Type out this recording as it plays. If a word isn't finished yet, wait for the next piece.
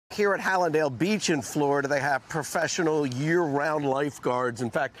Here at Hallandale Beach in Florida, they have professional year-round lifeguards. In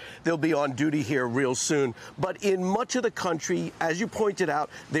fact, they'll be on duty here real soon. But in much of the country, as you pointed out,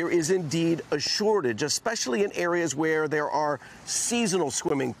 there is indeed a shortage, especially in areas where there are seasonal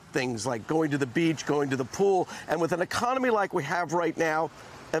swimming things like going to the beach, going to the pool. And with an economy like we have right now,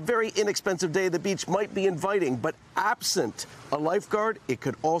 a very inexpensive day at the beach might be inviting, but absent a lifeguard, it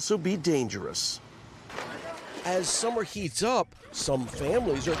could also be dangerous. As summer heats up, some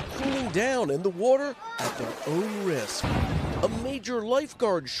families are cooling down in the water at their own risk. A major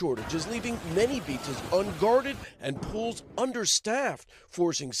lifeguard shortage is leaving many beaches unguarded and pools understaffed,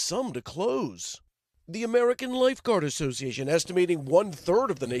 forcing some to close. The American Lifeguard Association estimating 1/3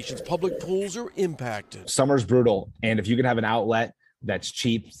 of the nation's public pools are impacted. Summer's brutal, and if you can have an outlet that's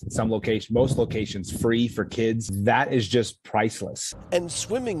cheap, most locations free for kids, that is just priceless. And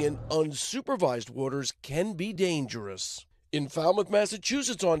swimming in unsupervised waters can be dangerous. In Falmouth,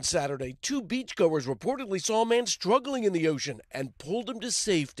 Massachusetts on Saturday, 2 beachgoers reportedly saw a man struggling in the ocean and pulled him to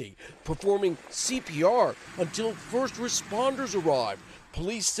safety, performing CPR until first responders arrived.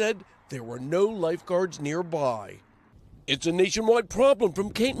 Police said there were no lifeguards nearby. It's a nationwide problem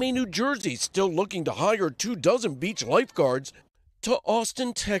from Cape May, New Jersey, still looking to hire 24 beach lifeguards, to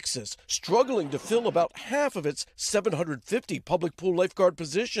Austin, Texas, struggling to fill about half of its 750 public pool lifeguard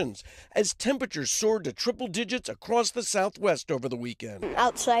positions as temperatures soared to triple digits across the Southwest over the weekend.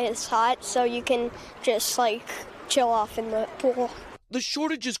 Outside it's hot, so you can just chill off in the pool. The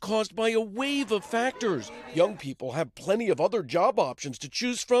shortage is caused by a wave of factors. Young people have plenty of other job options to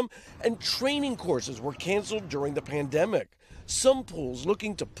choose from, and training courses were canceled during the pandemic. Some pools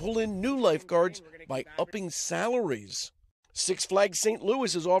looking to pull in new lifeguards by upping salaries. Six Flags St.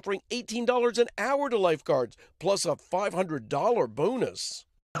 Louis is offering $18 an hour to lifeguards, plus a $500 bonus.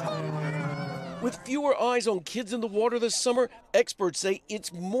 With fewer eyes on kids in the water this summer, experts say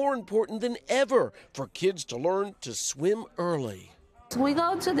it's more important than ever for kids to learn to swim early. We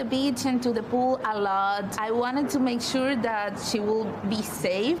go to the beach and to the pool a lot. I wanted to make sure that she will be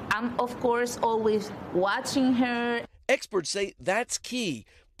safe. I'm, of course, always watching her. Experts say that's key.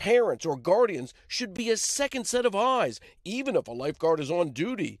 Parents or guardians should be a second set of eyes, even if a lifeguard is on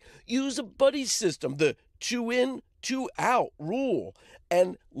duty. Use a buddy system, the 2 in, 2 out rule.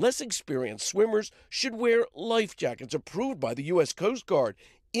 And less experienced swimmers should wear life jackets approved by the U.S. Coast Guard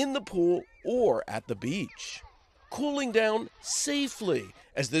in the pool or at the beach. Cooling down safely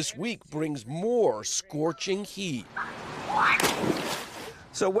as this week brings more scorching heat.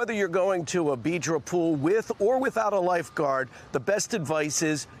 So whether you're going to a beach or a pool with or without a lifeguard, the best advice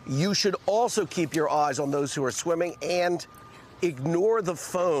is you should also keep your eyes on those who are swimming and ignore the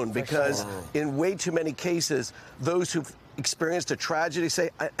phone, because in way too many cases, those who've experienced a tragedy say,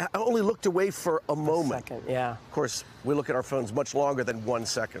 I only looked away for a moment. Second, yeah. Of course, we look at our phones much longer than 1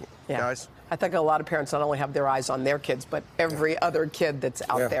 second. Yeah. Guys? I think a lot of parents not only have their eyes on their kids, but every other kid that's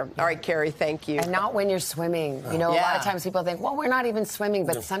out there. All right, Kerry, thank you. And not when you're swimming. You know, a lot of times people think, well, we're not even swimming,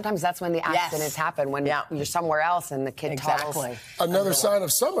 but sometimes that's when the accidents happen, when you're somewhere else and the kid toddles. Another sign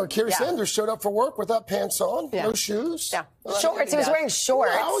of summer, Kerry Sanders showed up for work without pants on, no shoes. Yeah. Shorts, he was wearing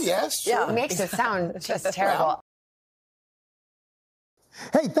shorts. Oh, yes. Yeah. It makes it sound just terrible.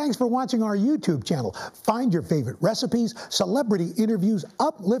 Hey, thanks for watching our YouTube channel. Find your favorite recipes, celebrity interviews,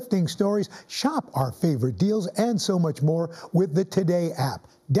 uplifting stories, shop our favorite deals, and so much more with the Today app.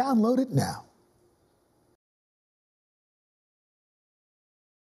 Download it now.